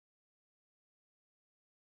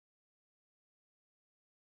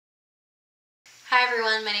Hi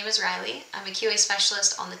everyone, my name is Riley. I'm a QA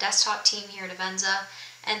specialist on the desktop team here at Avenza,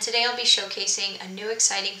 and today I'll be showcasing a new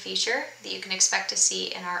exciting feature that you can expect to see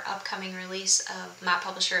in our upcoming release of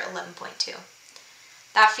MAPublisher 11.2.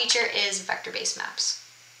 That feature is Vector Basemaps.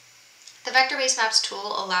 The Vector Basemaps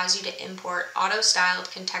tool allows you to import auto-styled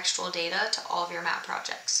contextual data to all of your map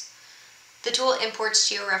projects. The tool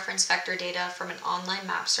imports georeference vector data from an online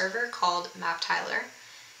map server called MAPublisher,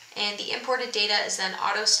 and the imported data is then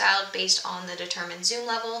auto-styled based on the determined zoom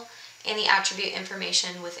level and the attribute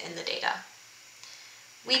information within the data.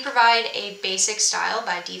 We provide a basic style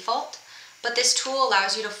by default, but this tool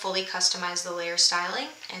allows you to fully customize the layer styling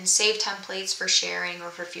and save templates for sharing or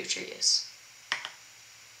for future use.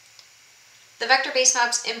 The Vector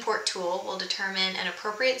Basemaps import tool will determine an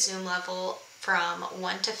appropriate zoom level from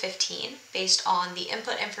 1 to 15 based on the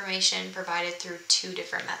input information provided through two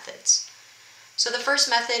different methods. So the first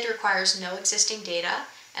method requires no existing data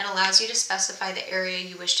and allows you to specify the area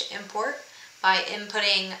you wish to import by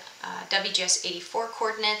inputting WGS84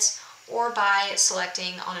 coordinates or by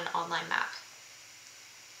selecting on an online map.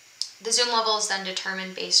 The zoom level is then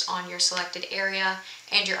determined based on your selected area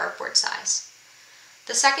and your artboard size.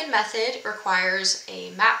 The second method requires a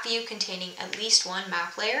map view containing at least one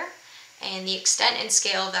map layer, and the extent and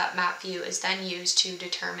scale of that map view is then used to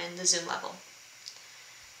determine the zoom level.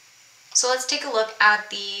 So let's take a look at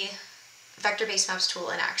the Vector Basemaps tool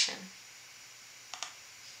in action.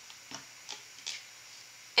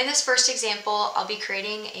 In this first example, I'll be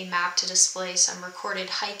creating a map to display some recorded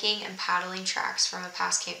hiking and paddling tracks from a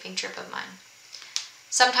past camping trip of mine.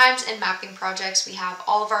 Sometimes in mapping projects we have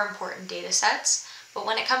all of our important data sets, but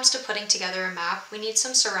when it comes to putting together a map, we need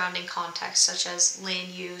some surrounding context such as land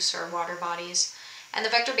use or water bodies, and the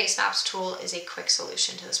Vector Basemaps tool is a quick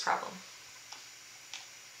solution to this problem.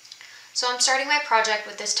 So I'm starting my project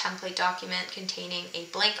with this template document containing a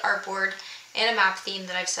blank artboard and a map theme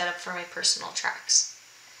that I've set up for my personal tracks.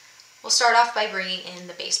 We'll start off by bringing in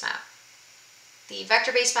the base map. The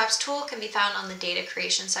Vector Basemaps tool can be found on the data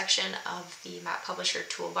creation section of the MAPublisher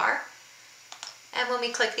toolbar. And when we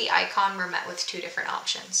click the icon, we're met with two different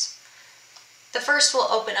options. The first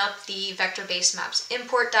will open up the Vector Basemaps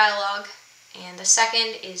import dialog, and the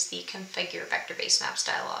second is the configure Vector Basemaps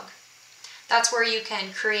dialog. That's where you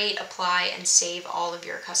can create, apply, and save all of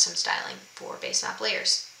your custom styling for basemap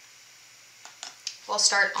layers. We'll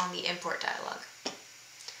start on the import dialog.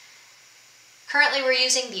 Currently we're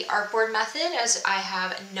using the artboard method as I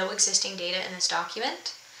have no existing data in this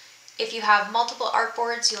document. If you have multiple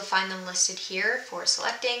artboards, you'll find them listed here for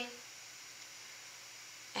selecting.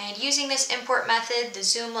 And using this import method, the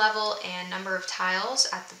zoom level and number of tiles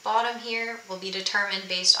at the bottom here will be determined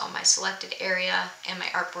based on my selected area and my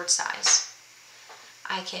artboard size.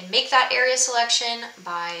 I can make that area selection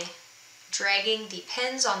by dragging the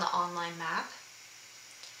pins on the online map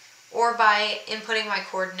or by inputting my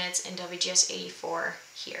coordinates in WGS84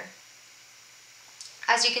 here.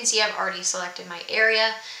 As you can see, I've already selected my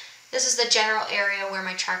area. This is the general area where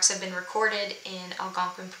my tracks have been recorded in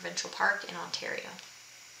Algonquin Provincial Park in Ontario.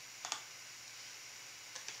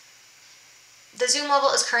 The zoom level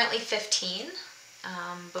is currently 15.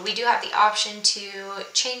 But we do have the option to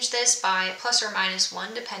change this by plus or minus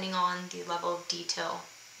 1 depending on the level of detail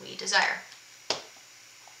we desire.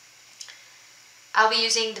 I'll be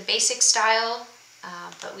using the basic style,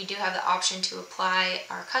 but we do have the option to apply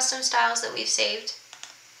our custom styles that we've saved.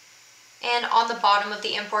 And on the bottom of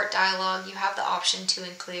the import dialog, you have the option to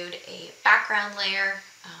include a background layer,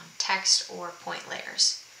 text, or point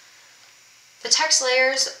layers. The text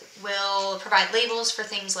layers will provide labels for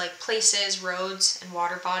things like places, roads, and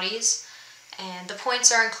water bodies, and the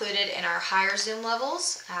points are included in our higher zoom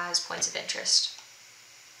levels as points of interest.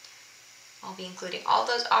 I'll be including all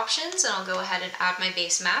those options, and I'll go ahead and add my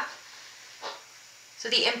base map. So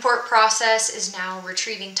the import process is now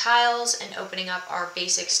retrieving tiles and opening up our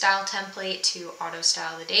basic style template to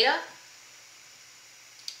auto-style the data.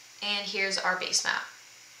 And here's our base map.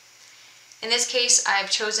 In this case, I've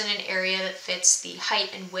chosen an area that fits the height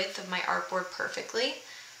and width of my artboard perfectly.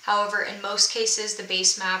 However, in most cases, the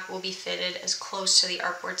base map will be fitted as close to the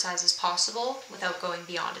artboard size as possible without going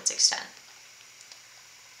beyond its extent.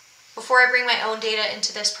 Before I bring my own data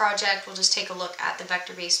into this project, we'll just take a look at the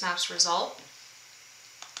Vector Basemaps result.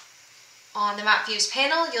 On the Map Views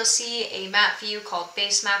panel, you'll see a map view called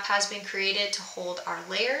Basemap has been created to hold our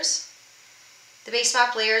layers. The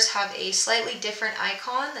basemap layers have a slightly different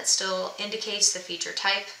icon that still indicates the feature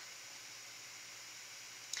type.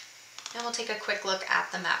 And we'll take a quick look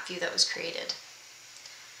at the map view that was created.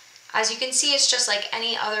 As you can see, it's just like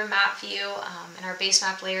any other map view, and our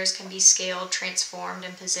basemap layers can be scaled, transformed,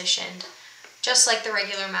 and positioned just like the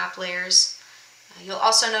regular map layers. You'll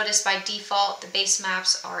also notice by default the base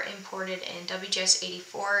maps are imported in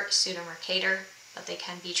WGS84 pseudo Mercator, but they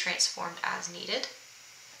can be transformed as needed.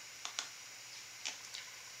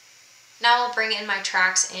 Now I'll bring in my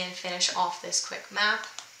tracks and finish off this quick map.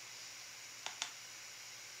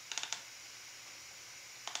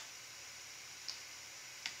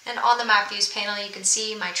 And on the map views panel, you can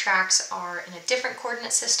see my tracks are in a different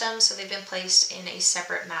coordinate system, so they've been placed in a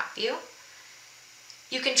separate map view.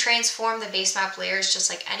 You can transform the base map layers just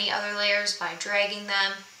like any other layers by dragging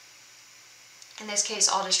them. In this case,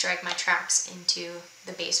 I'll just drag my tracks into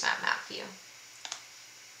the base map view.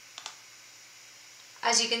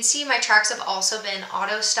 As you can see, my tracks have also been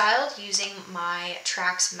auto-styled using my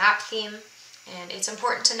tracks map theme, and it's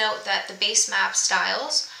important to note that the base map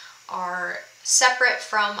styles are separate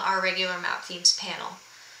from our regular map themes panel.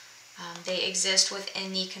 They exist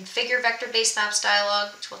within the Configure Vector Basemaps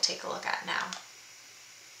dialog, which we'll take a look at now.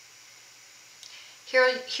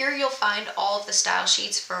 Here you'll find all of the style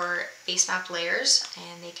sheets for basemap layers,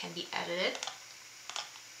 and they can be edited.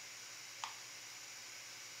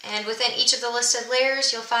 And within each of the listed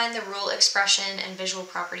layers, you'll find the rule expression and visual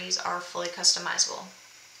properties are fully customizable.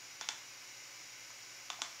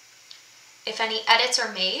 If any edits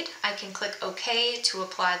are made, I can click OK to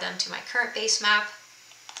apply them to my current base map,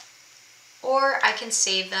 or I can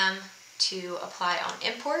save them to apply on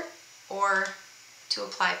import or to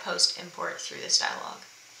apply post-import through this dialog.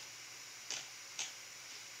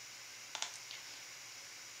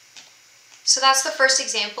 So that's the first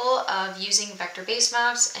example of using vector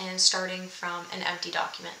basemaps and starting from an empty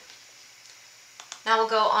document. Now we'll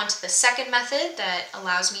go on to the second method that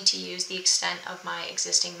allows me to use the extent of my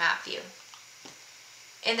existing map view.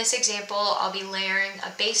 In this example, I'll be layering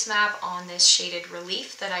a base map on this shaded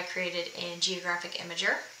relief that I created in Geographic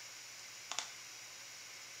Imager.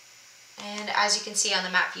 And as you can see on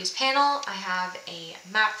the map views panel, I have a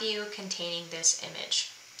map view containing this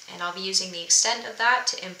image. And I'll be using the extent of that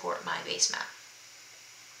to import my base map.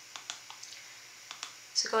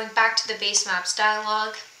 So going back to the base maps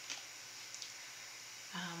dialog,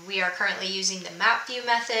 we are currently using the map view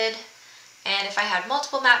method. And if I had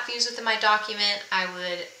multiple map views within my document, I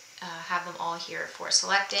would have them all here for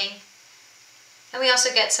selecting. And we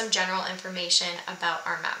also get some general information about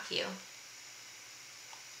our map view.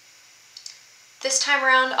 This time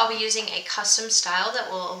around, I'll be using a custom style that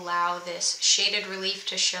will allow this shaded relief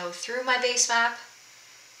to show through my base map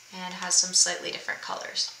and has some slightly different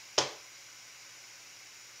colors.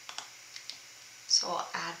 So I'll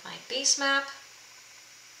add my base map.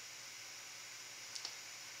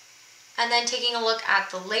 And then taking a look at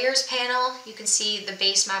the layers panel, you can see the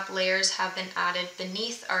base map layers have been added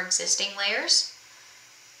beneath our existing layers.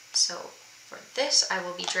 So for this, I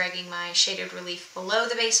will be dragging my shaded relief below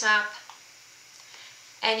the base map.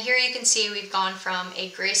 And here you can see we've gone from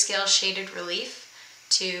a grayscale shaded relief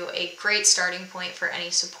to a great starting point for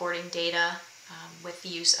any supporting data with the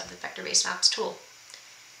use of the Vector Basemaps tool.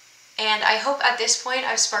 And I hope at this point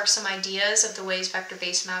I've sparked some ideas of the ways Vector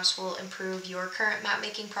Basemaps will improve your current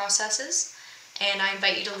map-making processes, and I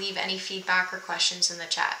invite you to leave any feedback or questions in the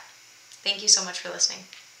chat. Thank you so much for listening.